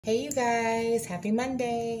Hey you guys, happy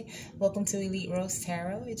Monday. Welcome to Elite Rose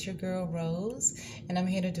Tarot. It's your girl Rose, and I'm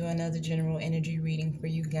here to do another general energy reading for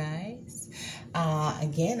you guys.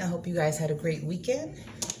 Again, I hope you guys had a great weekend.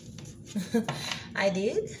 I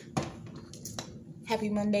did. Happy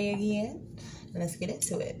Monday again. Let's get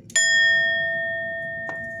into it.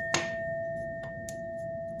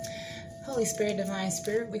 Holy Spirit, Divine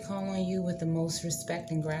Spirit, we call on you with the most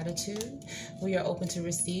respect and gratitude. We are open to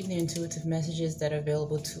receive the intuitive messages that are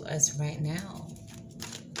available to us right now.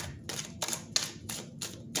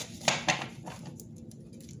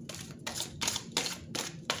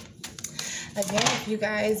 Again, if you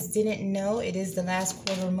guys didn't know, it is the last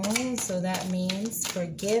quarter moon, so that means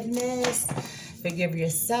forgiveness. Forgive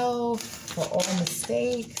yourself for all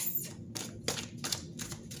mistakes.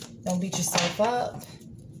 Don't beat yourself up.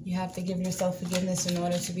 You have to give yourself forgiveness in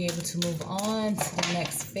order to be able to move on to the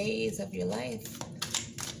next phase of your life.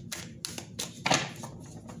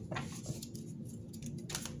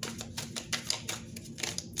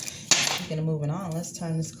 Speaking of moving on, let's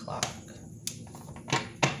turn this clock.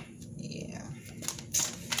 Yeah.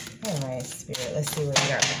 All right, Spirit. Let's see what we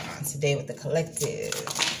got going on today with the collective.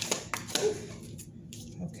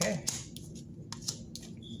 Okay.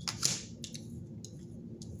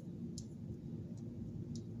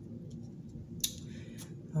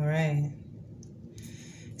 All right,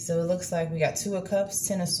 so it looks like we got 2 of Cups,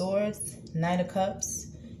 10 of Swords, 9 of Cups,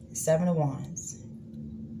 7 of Wands.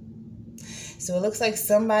 So it looks like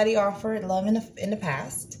somebody offered love in the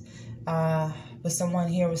past, but someone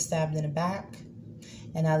here was stabbed in the back,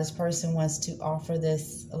 and now this person wants to offer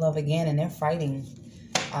this love again, and they're fighting.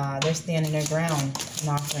 They're standing their ground and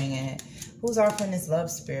offering it. Who's offering this love,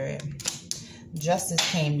 Spirit? Justice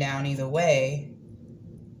came down either way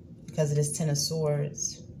because of this 10 of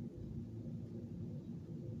Swords.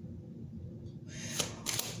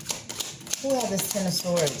 Who had this 10 of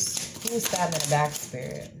Swords? Who was stabbed in the back,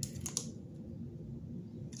 Spirit?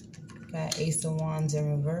 Got Ace of Wands in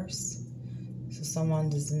reverse. So someone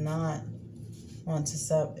does not want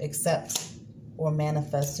to accept or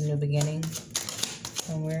manifest a new beginning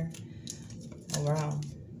somewhere. Oh, wow.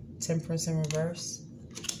 Temperance in reverse.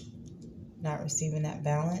 Not receiving that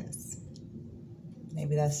balance.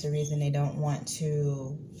 Maybe that's the reason they don't want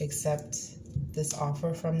to accept this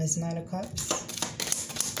offer from this Knight of Cups.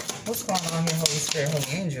 What's going on here, Holy Spirit, Holy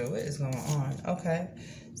Angel? What is going on? Okay.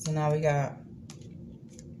 So now we got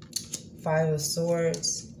 5 of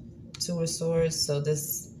Swords, 2 of Swords. So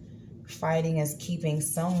this fighting is keeping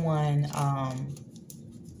someone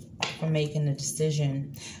from making a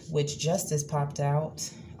decision, which justice popped out.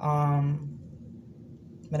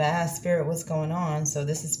 But I asked Spirit what's going on. So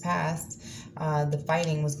this is past. The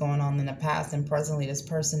fighting was going on in the past, and presently this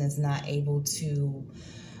person is not able to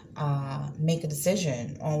make a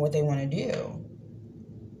decision on what they want to do.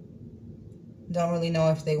 Don't really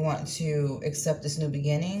know if they want to accept this new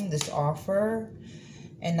beginning, this offer,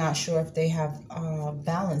 and not sure if they have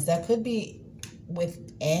balance. That could be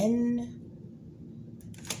within.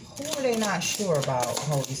 Who are they not sure about?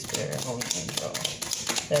 Holy Spirit, Holy Angel.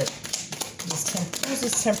 Who's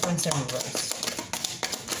this Temperance in reverse?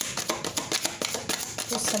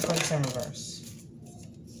 Who's Temperance in reverse?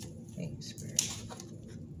 Thank you, Spirit.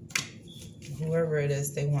 Whoever it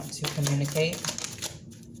is, they want to communicate.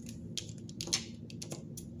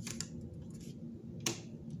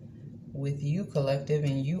 With you, collective,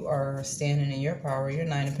 and you are standing in your power. You're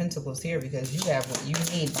 9 of Pentacles here because you have what you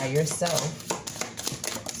need by yourself.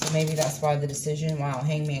 So maybe that's why the decision, wow,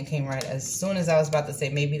 Hangman came right as soon as I was about to say,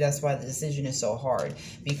 maybe that's why the decision is so hard,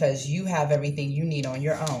 because you have everything you need on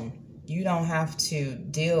your own. You don't have to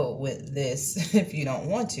deal with this if you don't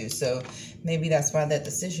want to. So maybe that's why that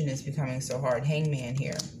decision is becoming so hard. Hangman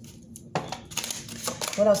here.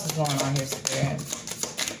 What else is going on here, Spirit?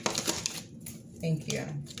 Thank you.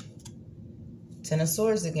 10 of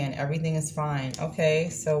Swords again. Everything is fine. Okay,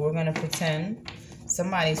 so we're going to pretend.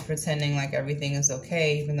 Somebody's pretending like everything is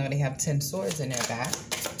okay, even though they have 10 swords in their back.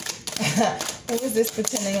 Who is this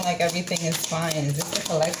pretending like everything is fine? Is this the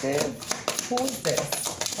collective? Who is this?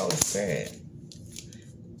 Holy Spirit.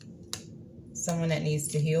 Someone that needs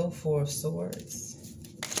to heal. 4 of Swords.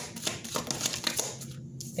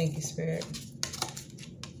 Thank you, Spirit.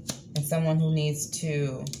 And someone who needs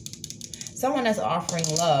to... Someone that's offering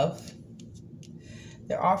love.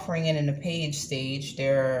 They're offering it in the page stage.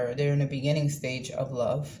 They're in the beginning stage of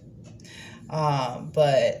love.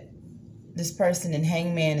 But this person in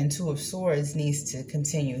Hangman and 2 of Swords needs to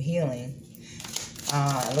continue healing.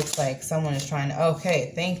 It looks like someone is trying to...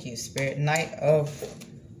 Okay, thank you, Spirit. Knight of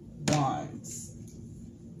Wands.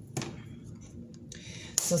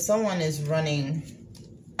 So someone is running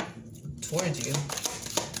towards you.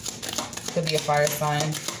 Could be a fire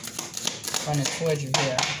sign running towards you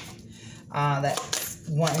here. That's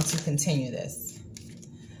wanting to continue this.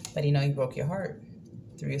 But you know you broke your heart.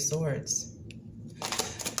 3 of Swords.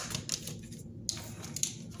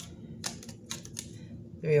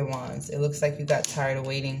 Three of Wands. It looks like you got tired of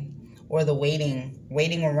waiting. Or the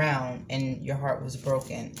waiting around, and your heart was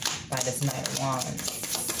broken by this Knight of Wands.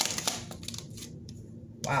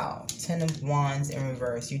 Wow. 10 of Wands in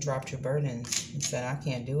reverse. You dropped your burdens. You said, I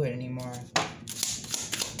can't do it anymore.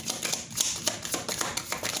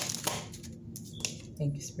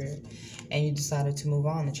 Thank you, Spirit. And you decided to move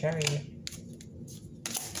on, the Chariot.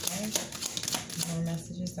 Okay. More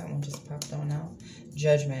messages. That one just popped on out.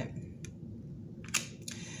 Judgment.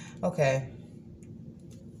 Okay.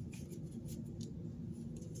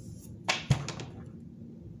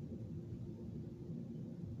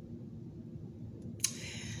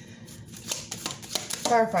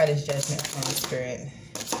 Clarify this judgment from the Spirit.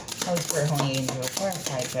 Holy Spirit, Holy Angel,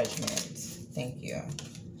 clarify judgment. Thank you.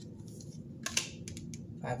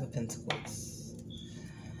 5 of Pentacles.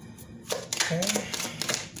 Okay.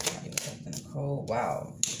 Not even taking a cold.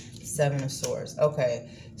 Wow. 7 of Swords. Okay.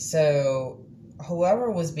 So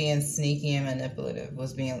whoever was being sneaky and manipulative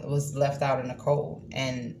was left out in the cold.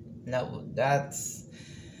 And no, that's,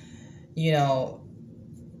 you know,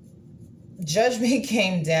 judgment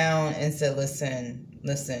came down and said, listen.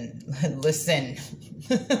 This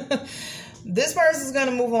person's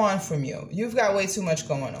gonna move on from you. You've got way too much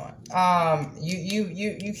going on.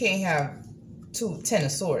 You can't have 10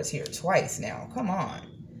 of Swords here twice now. Come on.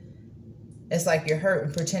 It's like you're hurt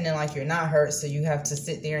and pretending like you're not hurt, so you have to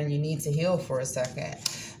sit there and you need to heal for a second.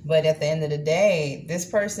 But at the end of the day, this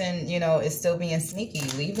person, you know, is still being sneaky.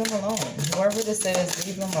 Leave them alone. Whoever this is,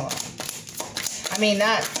 leave them alone. I mean,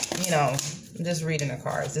 not, you know, I'm just reading the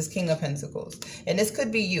cards. This King of Pentacles. And this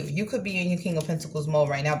could be you. You could be in your King of Pentacles mode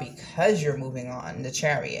right now because you're moving on, the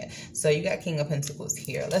Chariot. So you got King of Pentacles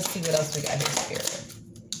here. Let's see what else we got here, Spirit.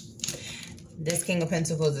 This King of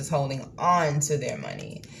Pentacles is holding on to their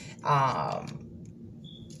money.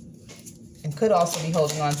 And could also be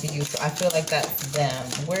holding on to you. So I feel like that's them.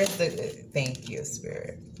 Where's the... Thank you,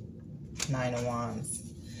 Spirit. 9 of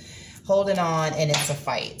Wands. Holding on, and it's a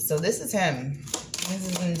fight. So this is him. This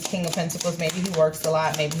is in King of Pentacles. Maybe he works a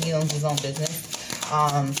lot. Maybe he owns his own business.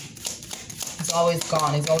 He's always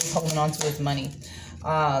gone. He's always holding on to his money.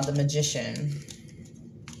 The Magician.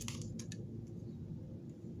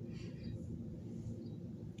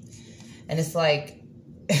 And it's like,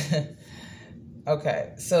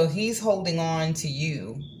 okay, so he's holding on to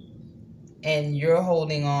you and you're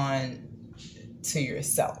holding on to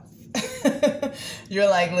yourself. You're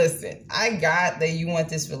like, listen, I got that you want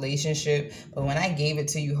this relationship, but when I gave it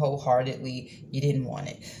to you wholeheartedly, you didn't want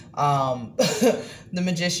it. The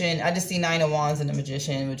Magician, I just see 9 of Wands and the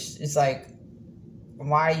Magician, which is like,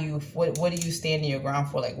 why are you, what are you standing your ground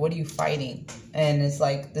for? Like, what are you fighting? And it's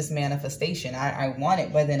like this manifestation. I want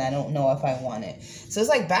it, but then I don't know if I want it. So it's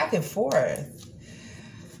like back and forth.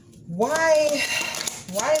 Why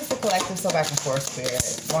is the collective so back and forth,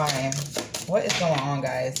 Spirit? Why? What is going on,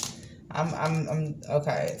 guys? I'm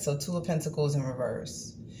okay. So 2 of Pentacles in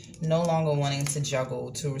reverse. No longer wanting to juggle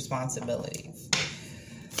 2 responsibilities.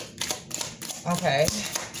 Okay.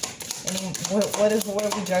 And what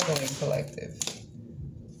are we juggling, collective?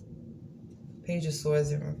 Page of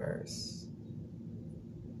Swords in reverse.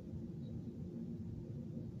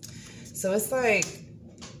 So it's like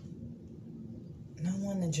not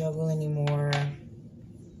wanting to juggle anymore.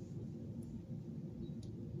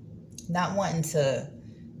 Not wanting to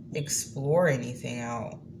explore anything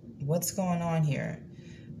out. What's going on here,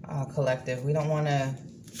 collective? We don't want to,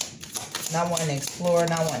 not wanting to explore,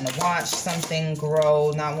 not wanting to watch something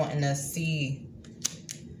grow, not wanting to see.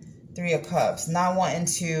 3 of Cups, not wanting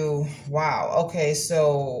to, wow, okay,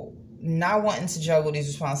 so not wanting to juggle these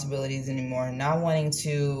responsibilities anymore, not wanting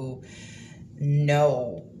to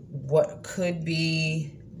know what could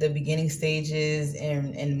be the beginning stages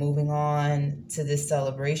and moving on to this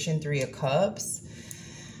celebration. 3 of Cups.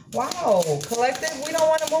 Wow, collective, we don't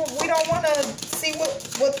want to move, we don't want to see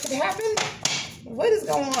what could happen. What is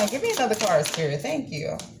going on? Give me another card, Spirit. Thank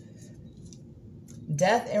you.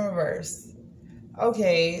 Death in reverse.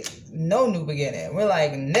 Okay, no new beginning. We're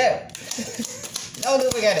like, no. No new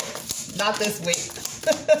beginning. Not this week.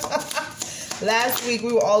 Last week,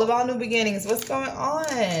 we were all about new beginnings. What's going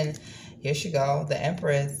on? Here she go. The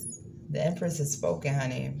Empress. The Empress has spoken,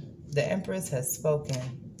 honey. The Empress has spoken.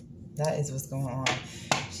 That is what's going on.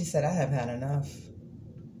 She said, I have had enough.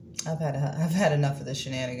 I've had enough of the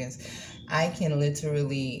shenanigans. I can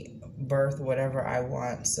literally birth whatever I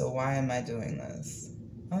want. So why am I doing this?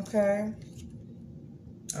 Okay.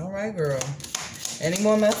 All right, girl. Any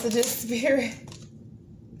more messages, Spirit?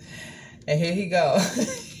 And here he go.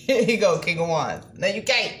 Here he go, King of Wands. No, you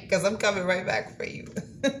can't, because I'm coming right back for you.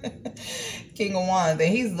 King of Wands,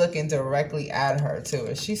 and he's looking directly at her too.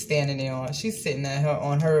 And she's standing there she's sitting at her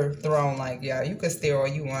on her throne like, yeah, you can stare all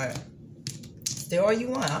you want. Stare all you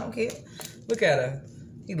want. I don't care. Look at her.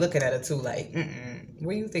 He looking at her too like,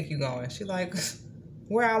 where you think you going? She like,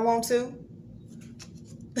 where I want to.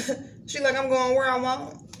 She like, I'm going where I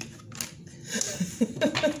want.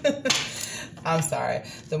 I'm sorry.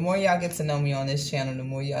 The more y'all get to know me on this channel, the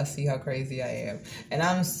more y'all see how crazy I am. And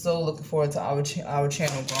I'm so looking forward to our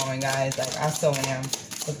channel growing, guys. Like, I so am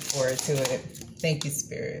looking forward to it. Thank you,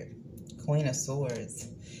 Spirit. Queen of Swords.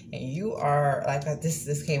 And you are, like,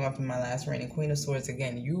 this came up in my last reading. Queen of Swords,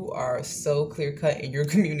 again, you are so clear-cut in your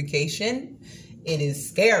communication. It is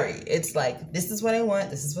scary. It's like, this is what I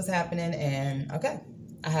want. This is what's happening. And, okay.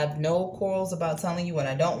 I have no quarrels about telling you what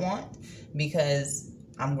I don't want, because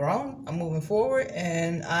I'm grown, I'm moving forward,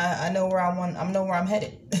 and I know where I know where I'm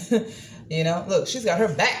headed. You know, look, she's got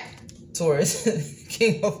her back towards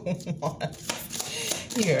King of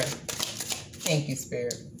Wands. Here, thank you,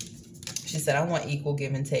 Spirit. She said, I want equal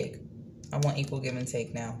give and take. I want equal give and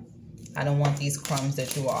take now. I don't want these crumbs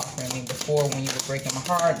that you were offering me before when you were breaking my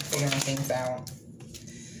heart and figuring things out.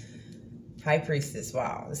 High Priestess,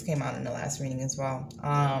 wow, this came out in the last reading as well.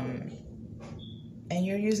 And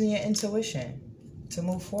you're using your intuition to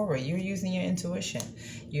move forward. You're using your intuition,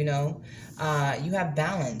 you know. You have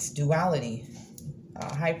balance, duality.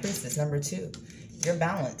 High Priestess, number 2. You're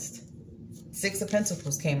balanced. 6 of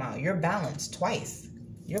Pentacles came out. You're balanced twice.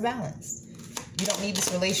 You're balanced. You don't need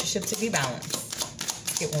this relationship to be balanced.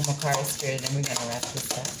 Let's get one more card of Spirit, and we're going to wrap this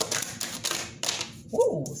up.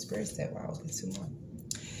 Woo, Spirit said, wow, get 2 more.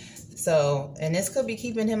 So, and this could be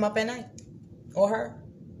keeping him up at night. Or her.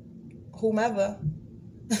 Whomever.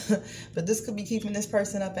 But this could be keeping this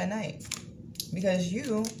person up at night, because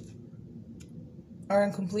you are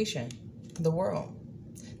in completion. The world.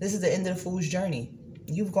 This is the end of the fool's journey.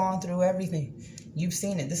 You've gone through everything. You've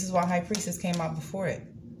seen it. This is why High Priestess came out before it.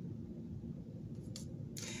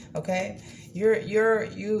 Okay?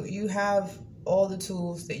 You have all the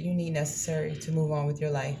tools that you need necessary to move on with your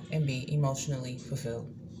life and be emotionally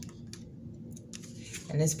fulfilled.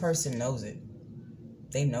 And this person knows it.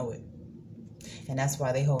 They know it. And that's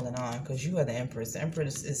why they holding on, because you are the Empress. The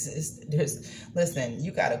Empress listen,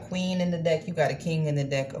 you got a queen in the deck, you got a king in the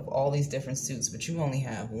deck of all these different suits, but you only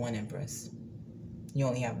have one Empress. You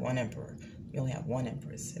only have one Emperor. You only have one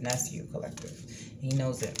Empress, and that's you, collective. He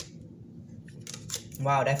knows it.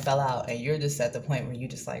 Wow, that fell out, and you're just at the point where you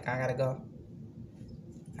just like, I gotta go.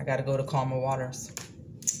 I gotta go to calmer waters.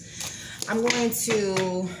 I'm going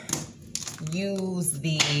to use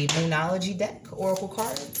the Moonology deck, Oracle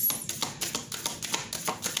cards.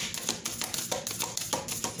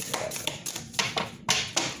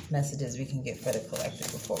 Messages we can get for the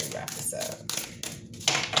collective before we wrap this up.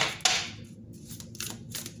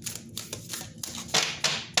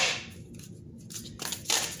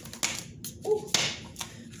 Ooh,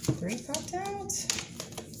 3 popped out.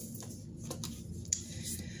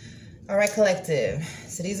 All right, collective.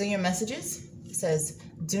 So these are your messages. It says,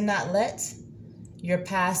 do not let your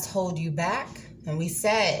past hold you back. And we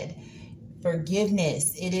said,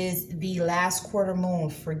 forgiveness. It is the last quarter moon.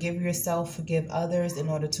 Forgive yourself, forgive others in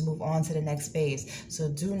order to move on to the next phase. So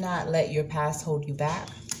do not let your past hold you back.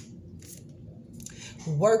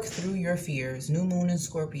 Work through your fears. New moon in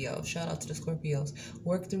Scorpio. Shout out to the Scorpios.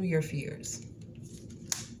 Work through your fears.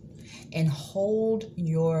 And hold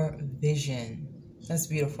your vision. That's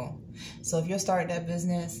beautiful. So if you're starting that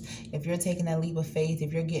business, if you're taking that leap of faith,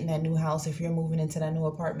 if you're getting that new house, if you're moving into that new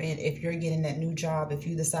apartment, if you're getting that new job, if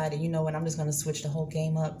you decided, you know what, I'm just going to switch the whole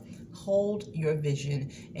game up, hold your vision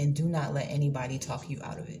and do not let anybody talk you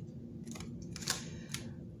out of it.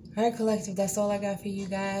 All right, collective, that's all I got for you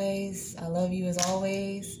guys. I love you as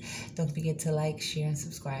always. Don't forget to like, share, and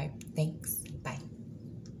subscribe. Thanks. Bye.